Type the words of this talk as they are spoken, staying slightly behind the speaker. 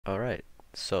Alright,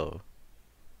 so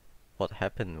what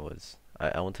happened was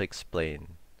I want to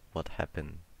explain what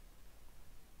happened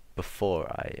before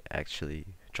I actually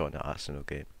joined the Arsenal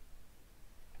game.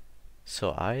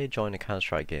 So I joined a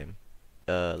Counter-Strike game.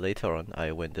 Later on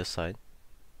I went this side,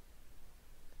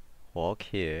 walk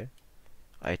here,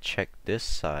 I check this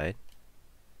side,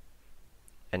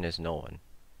 and there's no one.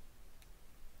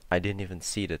 I didn't even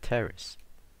see the terrace.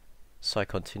 So I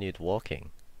continued walking.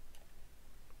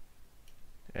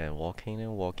 And walking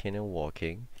and walking and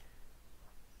walking.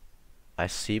 I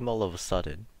see him all of a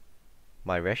sudden.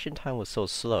 My reaction time was so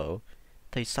slow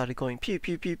that he started going pew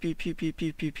pew pew pew pew pew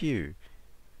pew pew pew.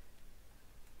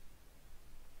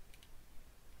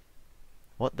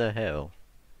 What the hell?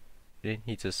 Didn't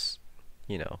he just,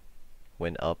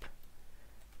 went up,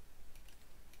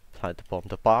 plant the bomb?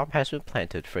 The bomb has been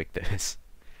planted, frick this.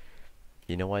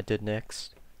 You know what I did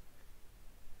next?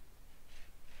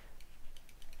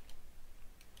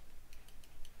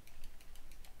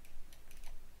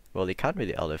 Well, they can't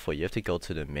really outlet for you. You have to go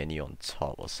to the menu on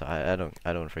top or so. I don't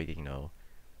freaking know.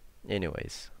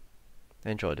 Anyways,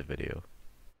 enjoy the video.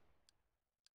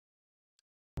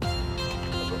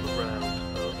 Another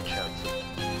round of chances.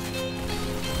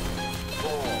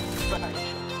 4, back.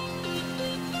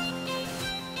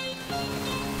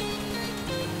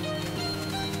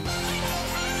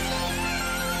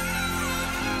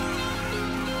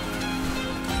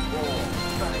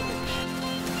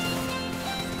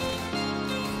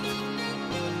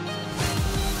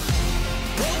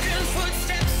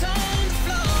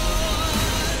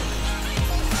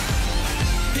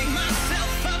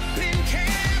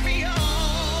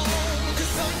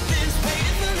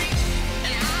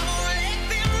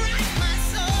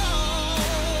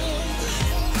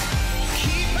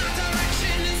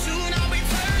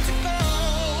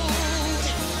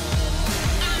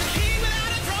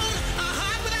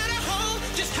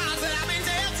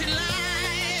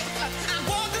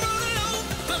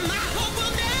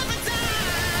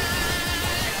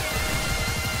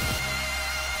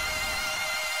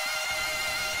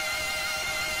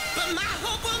 But my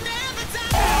hope will never